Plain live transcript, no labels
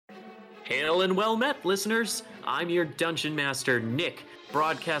Hail and well met, listeners! I'm your Dungeon Master, Nick,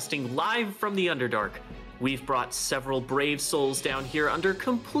 broadcasting live from the Underdark. We've brought several brave souls down here under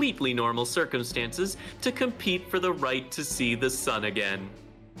completely normal circumstances to compete for the right to see the sun again.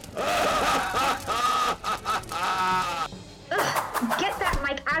 Ugh, get that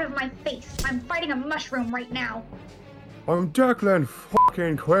mic out of my face. I'm fighting a mushroom right now. I'm Declan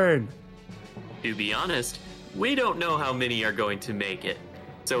fucking Quinn. To be honest, we don't know how many are going to make it.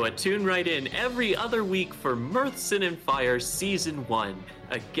 So tune right in every other week for Mirth, Sin, and Fire Season 1,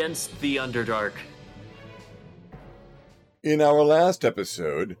 Against the Underdark. In our last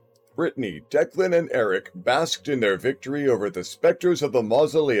episode, Brittany, Declan, and Eric basked in their victory over the specters of the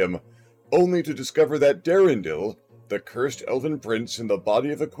mausoleum, only to discover that Darendil, the cursed elven prince in the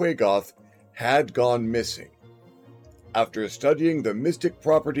body of a Quagoth, had gone missing. After studying the mystic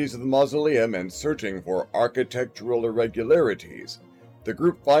properties of the mausoleum and searching for architectural irregularities, the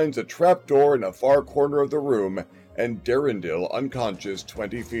group finds a trapdoor in a far corner of the room and Darendil unconscious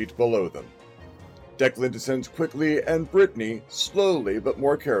 20 feet below them. Declan descends quickly and Brittany slowly but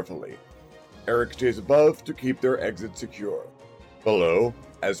more carefully. Eric stays above to keep their exit secure. Below,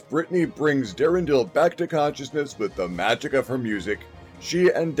 as Brittany brings Darendil back to consciousness with the magic of her music,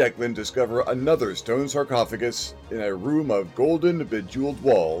 she and Declan discover another stone sarcophagus in a room of golden bejeweled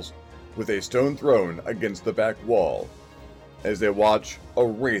walls with a stone throne against the back wall. As they watch, a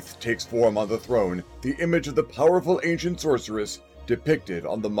wraith takes form on the throne, the image of the powerful ancient sorceress depicted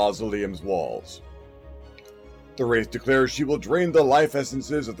on the mausoleum's walls. The wraith declares she will drain the life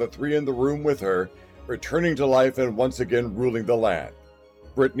essences of the three in the room with her, returning to life and once again ruling the land.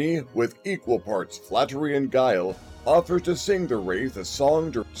 Brittany, with equal parts flattery and guile, offers to sing the wraith a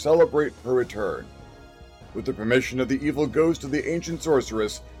song to celebrate her return. With the permission of the evil ghost of the ancient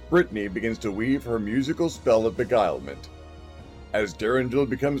sorceress, Brittany begins to weave her musical spell of beguilement. As Darendil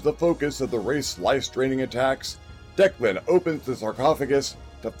becomes the focus of the wraith's life-straining attacks, Declan opens the sarcophagus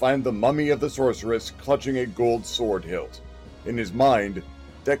to find the mummy of the sorceress clutching a gold sword hilt. In his mind,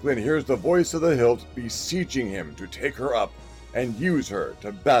 Declan hears the voice of the hilt beseeching him to take her up and use her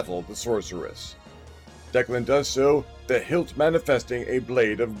to battle the sorceress. Declan does so, the hilt manifesting a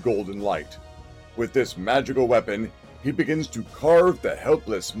blade of golden light. With this magical weapon, he begins to carve the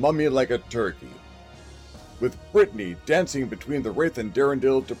helpless mummy like a turkey. With Brittany dancing between the wraith and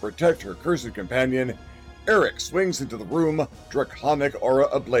Darendil to protect her cursed companion, Eric swings into the room, draconic aura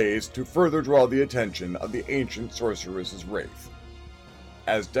ablaze to further draw the attention of the ancient sorceress's wraith.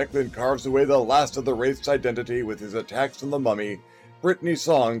 As Declan carves away the last of the wraith's identity with his attacks on the mummy, Brittany's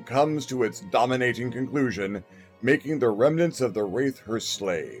song comes to its dominating conclusion, making the remnants of the wraith her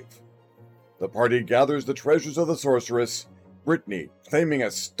slave. The party gathers the treasures of the sorceress, Brittany claiming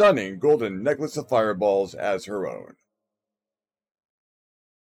a stunning golden necklace of fireballs as her own.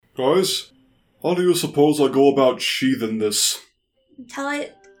 Guys, how do you suppose I go about sheathing this? Tell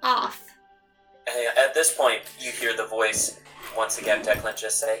it off. At this point, you hear the voice, once again Declan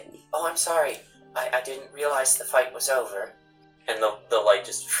just say, "Oh, I'm sorry. I didn't realize the fight was over." And the light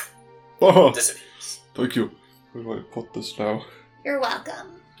just disappears. Thank you. Where do I put this now? You're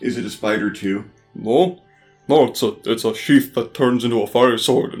welcome. Is it a spider too? No, it's a sheath that turns into a fire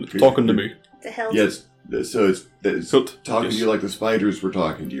sword and it's talking to me. The hilt. Yes, so it's talking Yes. to you like the spiders were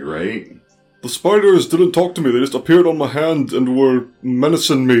talking to you, right? The spiders didn't talk to me, they just appeared on my hand and were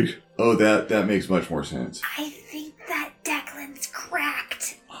menacing me. Oh, that makes much more sense. I think that Declan's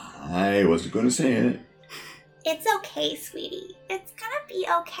cracked. I wasn't going to say it. It's okay, sweetie. It's gonna be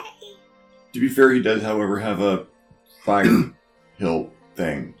okay. To be fair, he does, however, have a fire hilt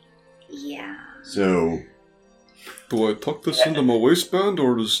thing. Yeah. So, Do I tuck this into my waistband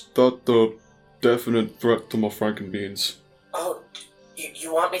or is that the definite threat to my Frankenbeans? Oh,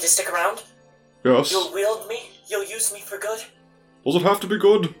 you want me to stick around? Yes. You'll wield me? You'll use me for good? Does it have to be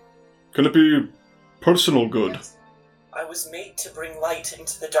good? Can it be personal good? Yes. I was made to bring light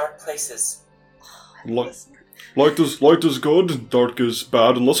into the dark places. Light is good, dark is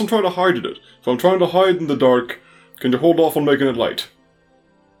bad, unless I'm trying to hide in it. If I'm trying to hide in the dark, can you hold off on making it light?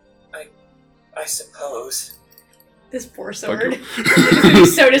 I suppose. This poor Thank sword. you.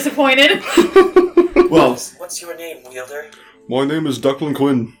 He's so disappointed. well, What's your name, wielder? My name is Declan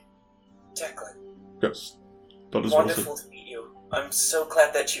Quinn. Declan. Yes, that is what I Wonderful said. to meet you. I'm so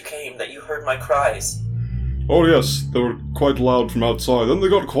glad that you came, that you heard my cries. Oh yes, they were quite loud from outside, then they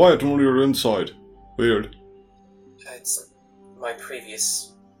got quiet when we were inside. Weird. It's my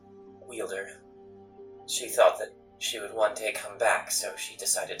previous wielder. She thought that she would one day come back, so she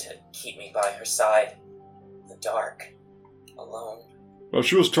decided to keep me by her side. In the dark. Alone.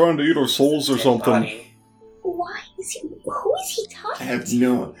 She was trying to eat our souls or Dead something. body. Why is he? Who is he I talking have to?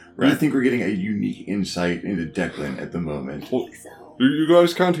 no... I think we're getting a unique insight into Declan at the moment. I think so. You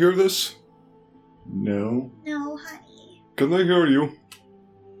guys can't hear this? No? No, honey. Can they hear you?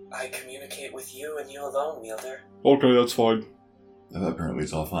 I communicate with you and you alone, Wielder. Okay, that's fine. Apparently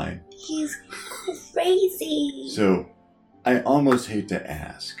it's all fine. He's crazy. So, I almost hate to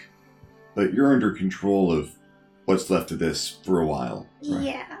ask, but you're under control of what's left of this for a while, right?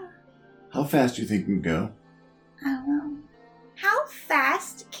 Yeah. How fast do you think you can go? I don't know. How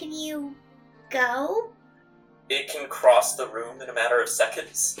fast can you go? It can cross the room in a matter of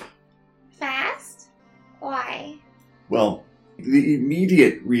seconds. Fast? Why? Well, the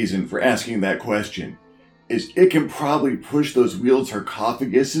immediate reason for asking that question is it can probably push those wheeled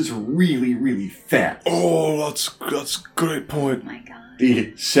sarcophaguses really, really fast. Oh, that's a great Oh point. my god.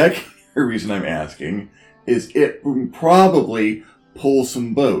 The second reason I'm asking is it can probably pull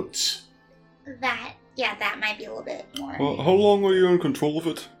some boats. That might be a little bit more. How long are you in control of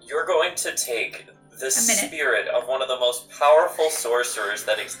it? You're going to take the minute. spirit of one of the most powerful sorcerers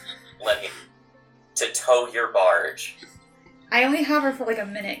that let me to tow your barge. I only hover for like a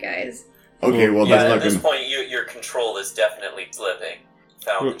minute, guys. Okay, well, Yeah, that's at not this gonna... point, your control is definitely slipping.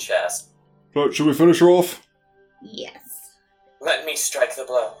 Found the Right. chest. Right, should we finish her off? Yes. Let me strike the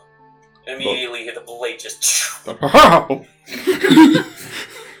blow. Immediately, the blade just...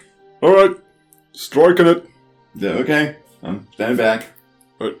 Alright, striking it. Yeah, okay, I'm standing back.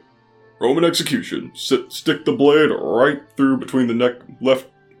 Roman execution. Stick the blade right through between the neck, left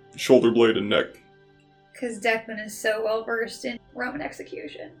shoulder blade and neck. Because Declan is so well versed in Roman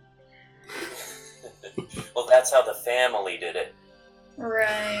execution. Well, that's how the family did it.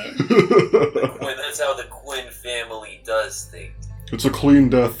 Right. That's how the Quinn family does things. It's a clean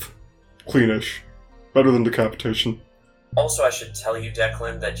death. Cleanish. Better than decapitation. Also, I should tell you,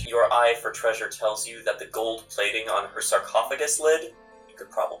 Declan, that your eye for treasure tells you that the gold plating on her sarcophagus lid, you could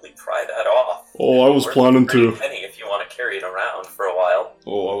probably pry that off. Oh, I was Worth planning a pretty to. penny if you want to carry it around for a while.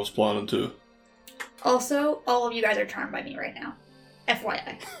 Oh, I was planning to. Also, all of you guys are charmed by me right now.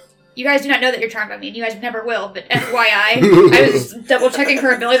 FYI. You guys do not know that you're charmed by me, and you guys never will, but FYI, I was double checking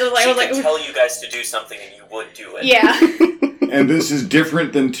her abilities. I She was could like, tell you guys to do something and you would do it. yeah. And this is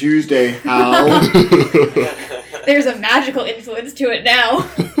different than Tuesday, how? There's a magical influence to it now.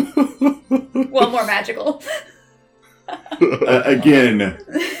 Well, more magical. Again,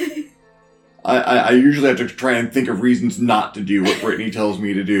 I usually have to try and think of reasons not to do what Brittany tells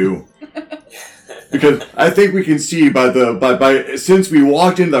me to do. Because I think we can see by since we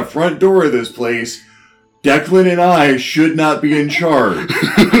walked in the front door of this place, Declan and I should not be in charge.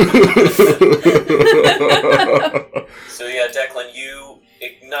 So yeah, Declan, you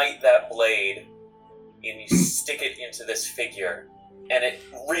ignite that blade and you stick it into this figure, and it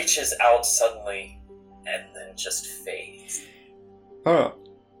reaches out suddenly and then just fades. Ah,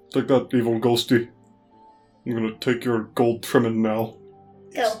 take that, evil ghosty. I'm gonna take your gold trimming now.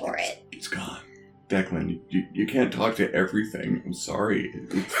 Go for it. It's gone. Declan, you can't talk to everything. I'm sorry.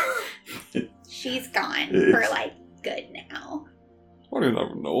 She's gone It's- for like good now. Well, you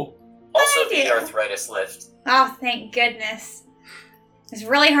never know. Also, I the do. arthritis lift. Oh, thank goodness. It's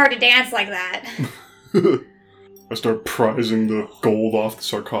really hard to dance like that. I start prizing the gold off the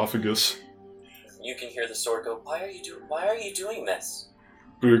sarcophagus. You can hear the sword go, Why are you doing this?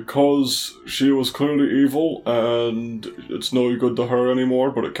 Because she was clearly evil, and it's no good to her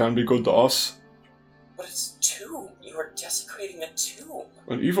anymore, but it can be good to us. But it's a tomb. You are desecrating a tomb.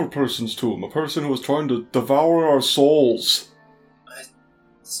 An evil person's tomb, a person who was trying to devour our souls. I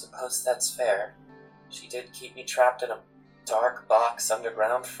suppose that's fair. She did keep me trapped in a dark box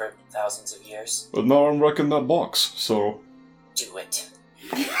underground for thousands of years. But now I'm wrecking that box, so... Do it.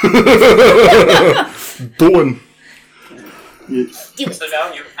 Doing. Do So it.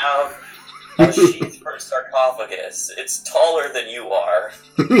 now you have a sheath for a sarcophagus. It's taller than you are.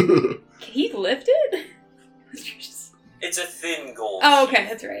 Can he lift it? It's a thin gold Oh, sheath. okay,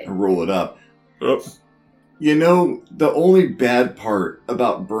 that's right. Roll it up. Yep. You know, the only bad part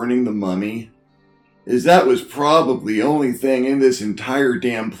about burning the mummy is that was probably the only thing in this entire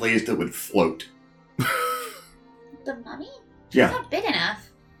damn place that would float. The mummy? Yeah. It's not big enough.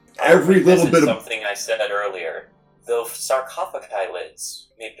 Every This little is bit of... something I said earlier. The sarcophagi lids,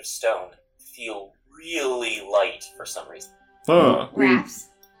 made of stone, feel really light for some reason. Ah. Rafts.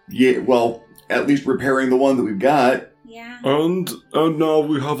 Yeah, well, at least repairing the one that we've got. Yeah. And now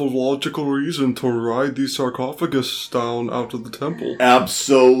we have a logical reason to ride the sarcophagus down out of the temple.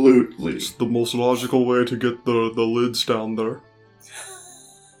 Absolutely. It's the most logical way to get the lids down there.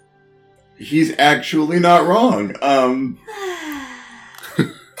 He's actually not wrong.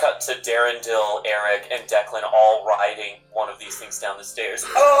 Cut to Darendil, Eric, and Declan all riding one of these things down the stairs.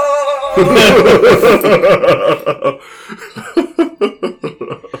 Oh!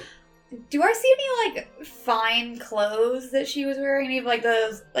 Do I see any, like, fine clothes that she was wearing? Any of, like,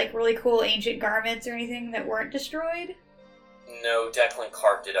 those, like, really cool ancient garments or anything that weren't destroyed? No, Declan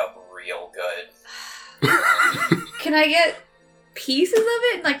carved it up real good. Can I get pieces of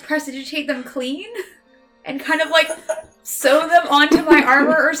it and, like, prestidigitate them clean? And kind of, like, sew them onto my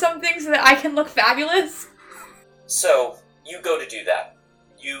armor or something so that I can look fabulous? So, you go to do that.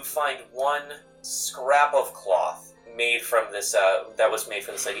 You find one scrap of cloth made from this, that was made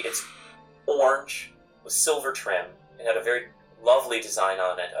for this lady. It's orange with silver trim. It had a very lovely design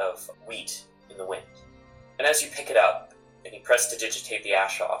on it of wheat in the wind. And as you pick it up and you prestidigitate the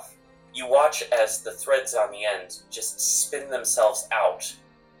ash off, you watch as the threads on the end just spin themselves out,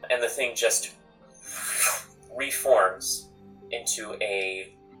 and the thing just reforms into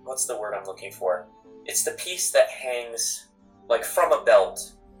a... what's the word I'm looking for? It's the piece that hangs, like, from a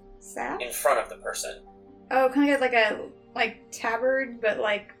belt Sap? in front of the person. Oh, kind of like a, like, tabard, but,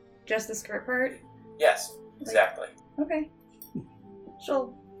 like, just the skirt part? Yes, exactly. Okay.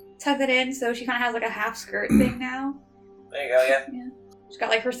 She'll tuck it in so she kind of has, like, a half skirt thing now. There you go, yeah. Yeah. She's got,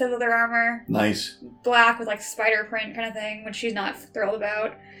 like, her stuff leather armor. Nice. Black with, like, spider print kind of thing, which she's not thrilled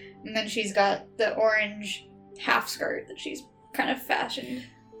about. And then she's got the orange half skirt that she's kind of fashioned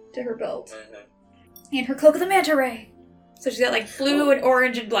to her belt. Mm-hmm. And her cloak of the manta ray. So she's got, like, blue and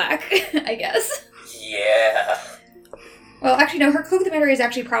orange and black, I guess. Yeah. Well, actually, no, her cloak of the manta ray is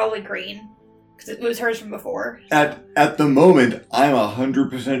actually probably green. Because it was hers from before. At the moment, I'm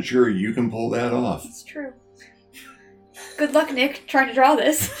 100% sure you can pull that off. It's true. Good luck, Nick, trying to draw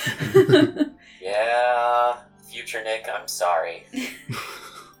this. Yeah. Future Nick, I'm sorry.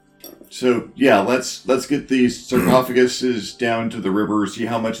 So, yeah, let's get these sarcophaguses down to the river, see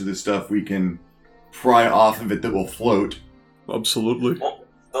how much of this stuff we can pry off of it that will float. Absolutely. Well,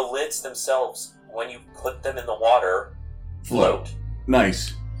 the lids themselves, when you put them in the water, float.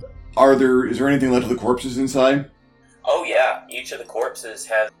 Nice. Is there anything left of the corpses inside? Oh yeah, each of the corpses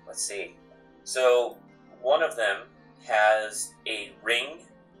has, let's see. So, one of them has a ring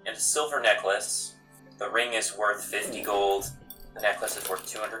and a silver necklace. The ring is worth 50 gold. The necklace is worth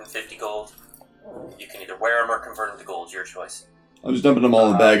 250 gold. You can either wear them or convert them to gold, your choice. I'm just dumping them all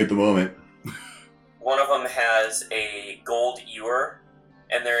in the bag at the moment. One of them has a gold ewer,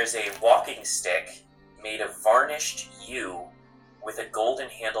 and there is a walking stick made of varnished yew with a golden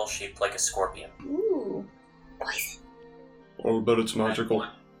handle shaped like a scorpion. Ooh. Poison. Oh, I bet it's magical.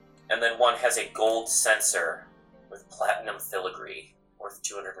 And then one has a gold censer with platinum filigree worth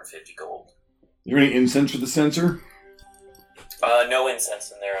 250 gold. Is there any incense for the censer? No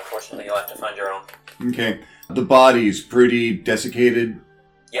incense in there, unfortunately. You'll have to find your own. Okay. The body's pretty desiccated.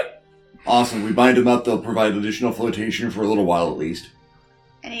 Yep. Awesome. We bind them up. They'll provide additional flotation for a little while at least.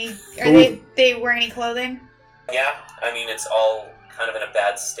 Are they wearing any clothing? Yeah, I mean, it's all kind of in a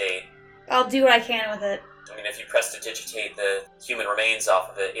bad state. I'll do what I can with it. I mean, if you prestidigitate the human remains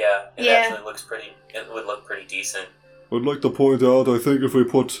off of it, yeah, it actually looks pretty, it would look pretty decent. I'd like to point out, I think if we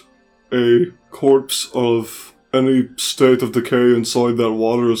put a corpse of any state of decay inside that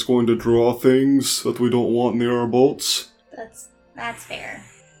water, it's going to draw things that we don't want near our boats. That's fair.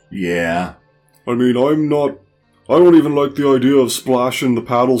 Yeah. I mean, I don't even like the idea of splashing the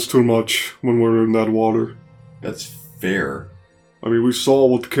paddles too much when we're in that water. That's fair. I mean, we saw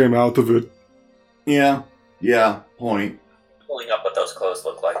what came out of it. Yeah, point. Pulling up what those clothes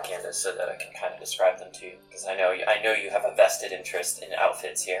look like, Candace, so that I can kind of describe them to you, because I know you have a vested interest in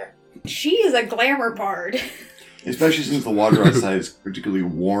outfits here. She is a glamour bard. Especially since the water outside is particularly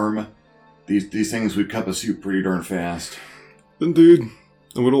warm. These things would cup a suit pretty darn fast. Indeed.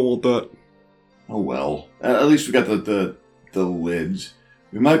 And we don't want that. Oh well. At least we got the lids.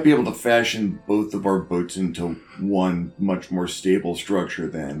 We might be able to fashion both of our boats into one much more stable structure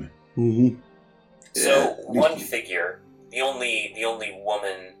then. Mm-hmm. So, one figure, the only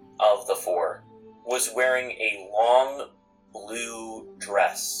woman of the four, was wearing a long blue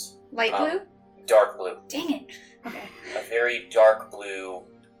dress. Light blue? Dark blue. Dang it. Okay. A very dark blue,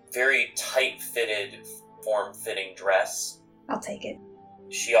 very tight-fitted, form-fitting dress. I'll take it.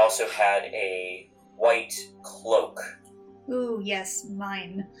 She also had a white cloak Ooh, yes,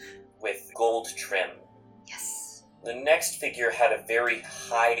 mine. with gold trim. Yes. The next figure had a very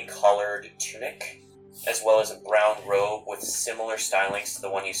high-collared tunic, as well as a brown robe with similar stylings to the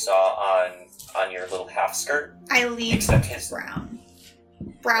one you saw on your little half skirt. I leave Except his brown.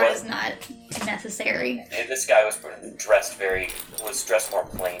 Brown What? is not necessary. And this guy was dressed more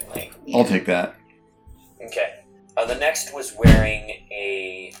plainly. I'll take that. Okay. The next was wearing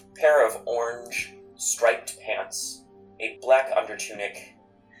a pair of orange striped pants, a black undertunic,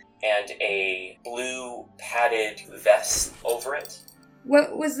 and a blue padded vest over it.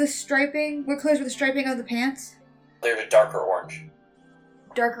 What was the striping? What colors were the striping of the pants? They're a darker orange.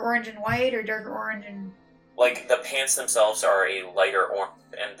 Darker orange and white, or darker orange and... Like, the pants themselves are a lighter orange,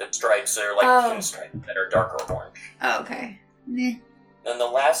 and the stripes are like pinstripes that are darker orange. Oh, okay. Meh. Then the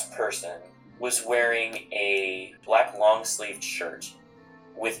last person was wearing a black long-sleeved shirt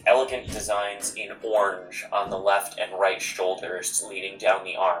with elegant designs in orange on the left and right shoulders leading down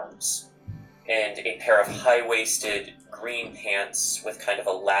the arms, and a pair of high-waisted green pants with kind of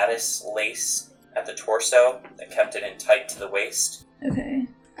a lattice lace at the torso that kept it in tight to the waist. Okay.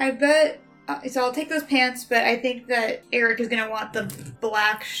 I bet... so I'll take those pants, but I think that Eric is going to want the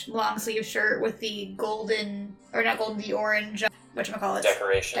black long-sleeve shirt with the golden... Or not golden, the orange... whatchamacallit?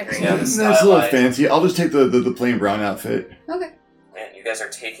 Decoration. Yeah, That's a little fancy. I'll just take the plain brown outfit. Okay. Man, you guys are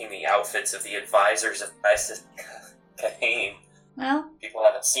taking the outfits of the advisors of ISIS Kahane. Well... People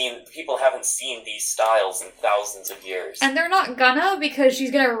haven't seen these styles in thousands of years. And they're not gonna, because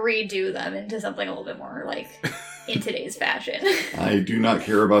she's gonna redo them into something a little bit more, like, in today's fashion. I do not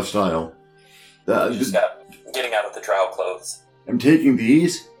care about style. You just got getting out of the drow clothes. I'm taking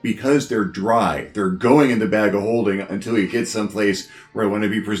these because they're dry. They're going in the bag of holding until we get someplace where I want to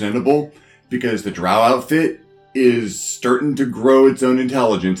be presentable, because the drow outfit is starting to grow its own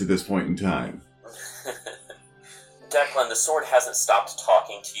intelligence at this point in time. Declan, the sword hasn't stopped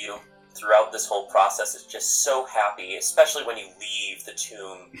talking to you throughout this whole process. It's just so happy, especially when you leave the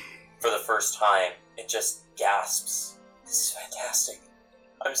tomb for the first time. It just gasps. This is fantastic.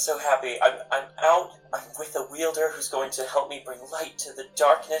 I'm so happy. I'm out. I'm with a wielder who's going to help me bring light to the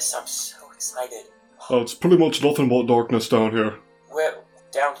darkness. I'm so excited. It's pretty much nothing but darkness down here. Where?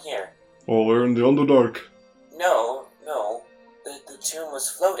 Down here? Oh, we're in the Underdark. No. The tomb was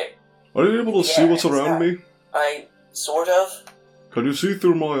floating. Are you able to see what's around me? Sort of. Can you see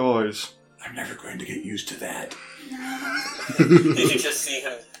through my eyes? I'm never going to get used to that. Did you just see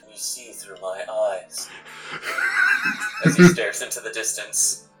him? You see through my eyes. As he stares into the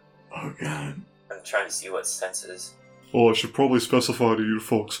distance. Oh, God. I'm trying to see what senses. Oh, I should probably specify to you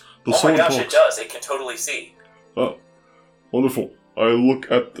folks. The Oh my sword gosh, talks. it does. It can totally see. Oh, wonderful. I look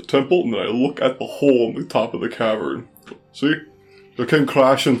at the temple, and then I look at the hole in the top of the cavern. See? It came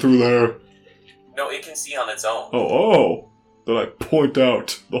crashing through there. No, it can see on its own. Oh. Then I point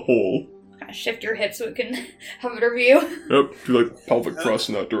out the hole. Kind of shift your hips so it can have a better view. Yep, do like pelvic press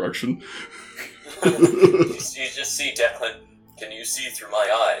in that direction. You just see, Declan, can you see through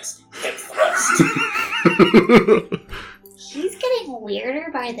my eyes? Hip thrust. She's getting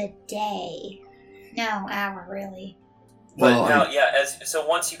weirder by the day. No, hour, really. But so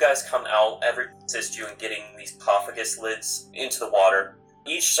once you guys come out, everyone assists you in getting these sarcophagus lids into the water.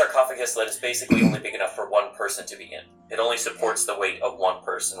 Each sarcophagus lid is basically only big enough for one person to be in. It only supports the weight of one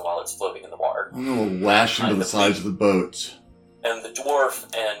person while it's floating in the water. I'm going to lash into the sides of the boats. And the dwarf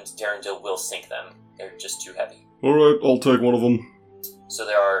and Darendil will sink them. They're just too heavy. Alright, I'll take one of them. So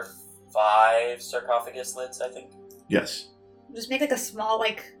there are 5 sarcophagus lids, I think. Yes. Just make like a small,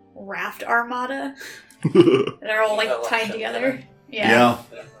 like, raft armada. that are all, like, tied together. Yeah.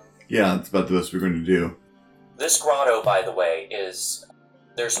 Yeah, that's about the best we're going to do. This grotto, by the way,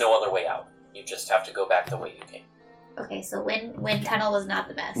 there's no other way out. You just have to go back the way you came. Okay, so wind tunnel was not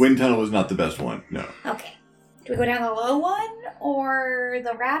the best. Wind tunnel was not the best one, no. Okay. Do we go down the low one, or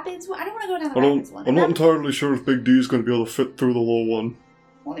the rapids one? I don't want to go down the rapids one. I'm not entirely sure if Big D is going to be able to fit through the low one.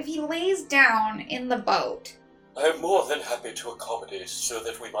 Well, if he lays down in the boat... I'm more than happy to accommodate so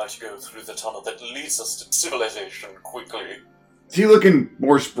that we might go through the tunnel that leads us to civilization quickly. Is he looking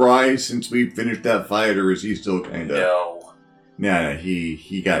more spry since we finished that fight, or is he still kind of... No. Nah,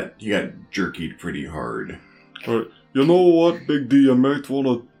 he got jerkied pretty hard. Alright, you know what, Big D, I might want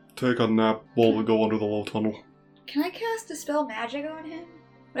to take a nap while we go under the low tunnel. Can I cast Dispel Magic on him?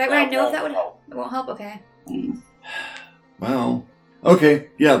 Would I know if that would help? It won't help? Okay. Well, okay.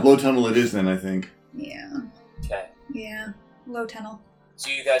 Yeah, low tunnel it is then, I think. Yeah. Okay. Yeah. Low tunnel. So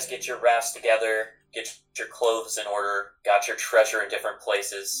you guys get your rafts together, get your clothes in order, got your treasure in different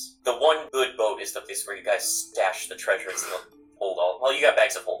places. The one good boat is the place where you guys stash the treasure and still hold all. Well, you got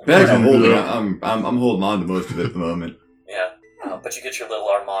bags of holding. Bags of holding. I'm holding on to most of it at the moment. Yeah. But you get your little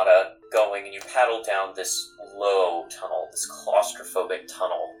armada going, and you paddle down this low tunnel, this claustrophobic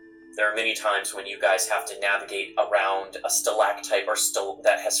tunnel. There are many times when you guys have to navigate around a stalactite or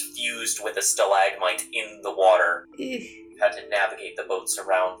that has fused with a stalagmite in the water. You had to navigate the boats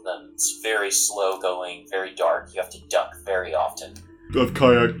around them. It's very slow going, very dark. You have to duck very often. I've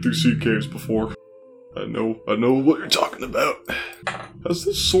kayaked through sea caves before. I know what you're talking about. Has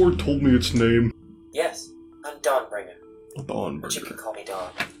this sword told me its name? Yes, I'm Dawnbringer. Dawnbringer. But you can call me Dawn.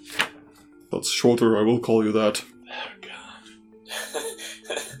 That's shorter, I will call you that.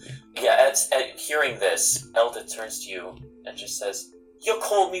 Yeah, at hearing this, Elda turns to you and just says, "You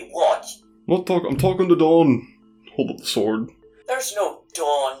call me what?" I'm talking to Dawn. Hold up the sword. There's no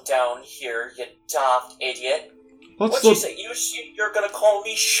Dawn down here, you daft idiot. That's What'd you say? You're gonna call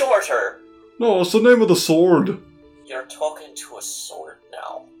me shorter? No, it's the name of the sword. You're talking to a sword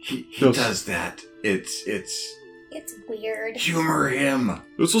now. He Yes. does that. It's It's weird. humor him.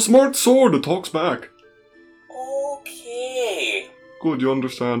 It's a smart sword, it talks back. Okay. Good, you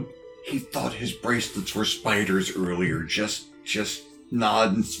understand. He thought his bracelets were spiders earlier. Just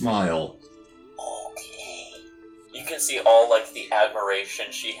nod and smile. Okay. You can see all, like, the admiration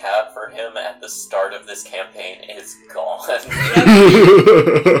she had for him at the start of this campaign is gone.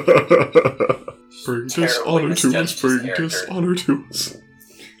 Bring Terribly dishonor to us, misjudged his bring character. dishonor to us.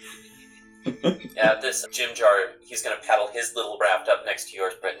 Yeah, this Jim Jar, he's gonna paddle his little raft up next to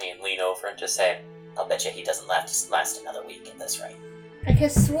yours, Brittany, and lean over and just say, "I'll bet you he doesn't last another week at this rate." I could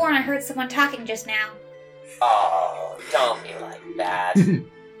have sworn I heard someone talking just now. Oh, don't be like that.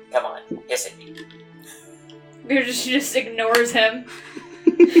 Come on, hiss at me. She just ignores him.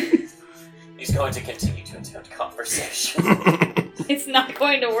 He's going to continue to attempt conversation. It's not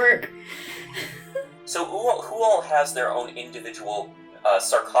going to work. So who all has their own individual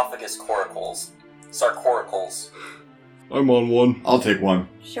sarcophagus coracles? Sarcoracles. I'm on one. I'll take one.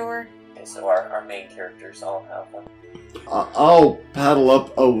 Sure. Okay, so our main characters all have them. I'll paddle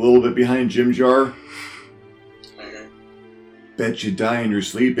up a little bit behind Jim Jar. Mm-hmm. Bet you die in your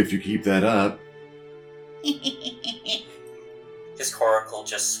sleep if you keep that up. His coracle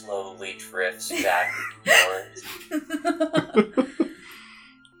just slowly drifts back and forth.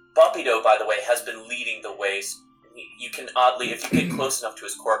 Boppido, by the way, has been leading the way. You can oddly, if you get close enough to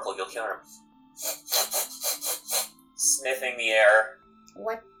his coracle, you'll hear him sniffing the air.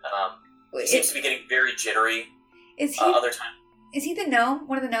 What? He seems to be getting very jittery. Is he? Other time, Is he the gnome?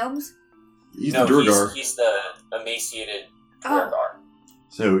 One of the gnomes? He's no, the Durgar, he's the emaciated Oh. Durgar.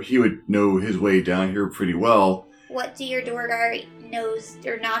 so he would know his way down here pretty well. What do your Durgar nose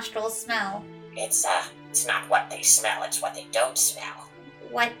or nostrils smell? It's not what they smell; it's what they don't smell.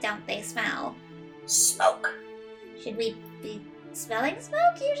 What don't they smell? Smoke. Should we be smelling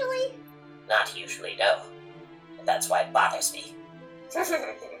smoke usually? Not usually, no. And that's why it bothers me.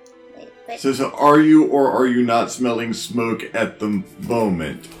 Wait, but So are you or are you not smelling smoke at the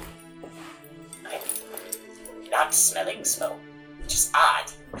moment? I'm not smelling smoke, which is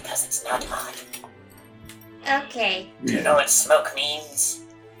odd, because it's not odd. okay. Do you know what smoke means?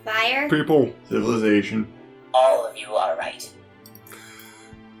 Fire? People. Civilization. All of you are right.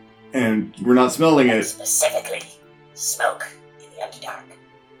 And we're not smelling And it. specifically, smoke in the Underdark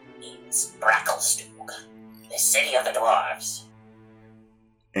means Bracklestug, the city of the dwarves.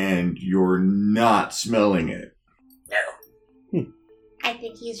 And you're not smelling it. No. I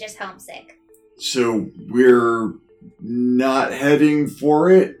think he's just homesick. So we're not heading for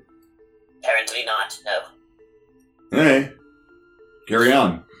it? Apparently not, no. Hey, carry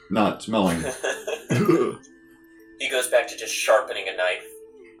on. Not smelling. He goes back to just sharpening a knife.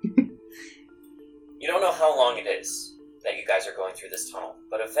 You don't know how long it is that you guys are going through this tunnel,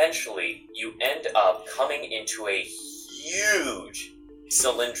 but eventually you end up coming into a huge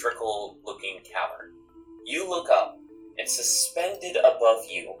cylindrical-looking cavern. You look up, and suspended above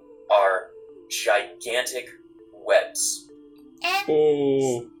you are gigantic webs. And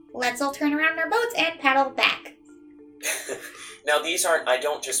Oh. let's all turn around in our boats and paddle back. Now, these aren't, I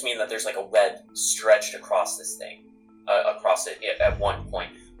don't just mean that there's like a web stretched across this thing, across it at one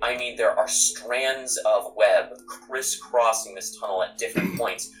point. I mean, there are strands of web crisscrossing this tunnel at different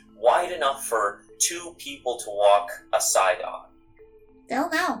points, wide enough for two people to walk aside on.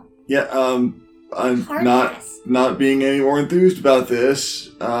 Don't know. Yeah, I'm Hard not pass. not being any more enthused about this.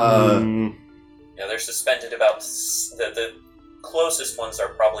 Yeah, they're suspended about, the closest ones are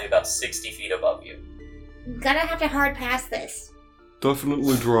probably about 60 feet above you. Gonna have to hard pass this.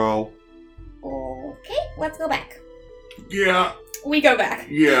 Definitely drow. Okay, let's go back. Yeah, We go back.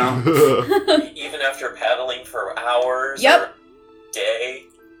 yeah. Even after paddling for hours Yep. or day,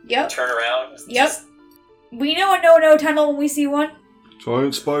 Yep. turn around. Yep. We know a no-no tunnel when we see one.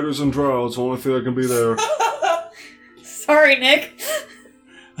 Giant spiders and drow, it's the only thing that can be there. Sorry, Nick.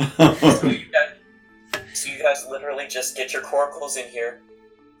 So you guys literally just get your coracles in here,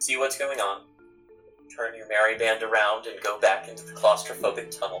 see what's going on, turn your merry band around, and go back into the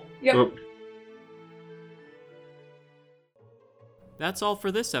claustrophobic tunnel. Yep. That's all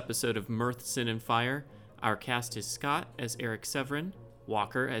for this episode of Mirth, Sin, and Fire. Our cast is Scott as Eric Severin,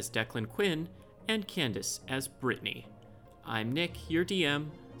 Walker as Declan Quinn, and Candace as Brittany. I'm Nick, your DM,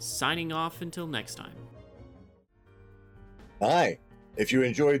 signing off until next time. Hi. If you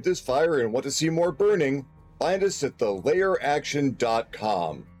enjoyed this fire and want to see more burning, find us at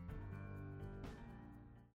thelayeraction.com.